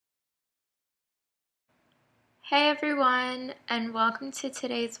Hey everyone, and welcome to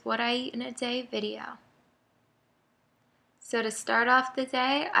today's What I Eat in a Day video. So to start off the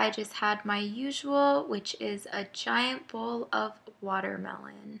day, I just had my usual, which is a giant bowl of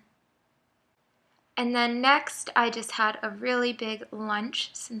watermelon. And then next, I just had a really big lunch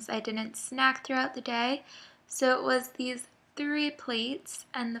since I didn't snack throughout the day. So it was these 3 plates,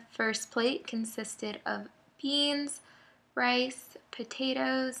 and the first plate consisted of beans, rice,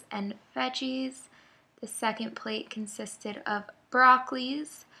 potatoes, and veggies. The second plate consisted of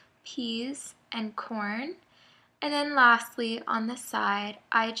broccolis, peas, and corn. And then lastly, on the side,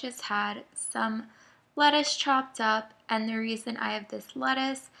 I just had some lettuce chopped up, and the reason I have this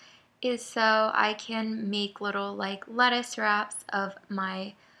lettuce is so I can make little lettuce wraps of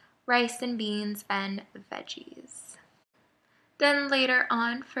my rice and beans and veggies. Then later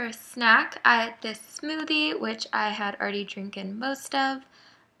on for a snack, I had this smoothie, which I had already drinking most of,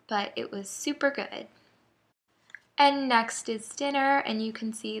 but it was super good. And next is dinner, and you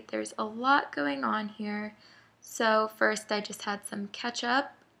can see there's a lot going on here. So first I just had some ketchup,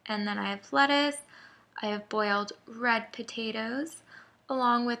 and then I have lettuce. I have boiled red potatoes,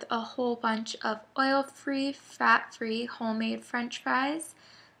 along with a whole bunch of oil-free, fat-free homemade French fries.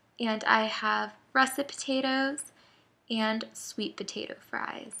 And I have russet potatoes and sweet potato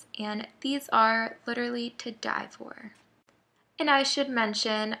fries. And these are literally to die for. And I should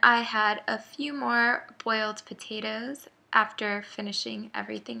mention, I had a few more boiled potatoes after finishing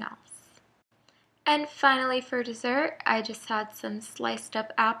everything else. And finally for dessert, I just had some sliced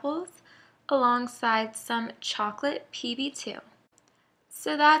up apples alongside some chocolate PB2.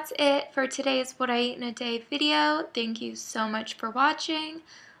 So that's it for today's What I Eat in a Day video. Thank you so much for watching.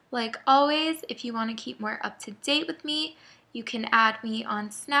 Like always, if you want to keep more up to date with me, you can add me on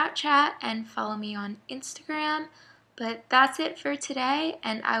Snapchat and follow me on Instagram. But that's it for today,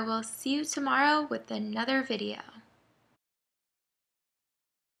 and I will see you tomorrow with another video.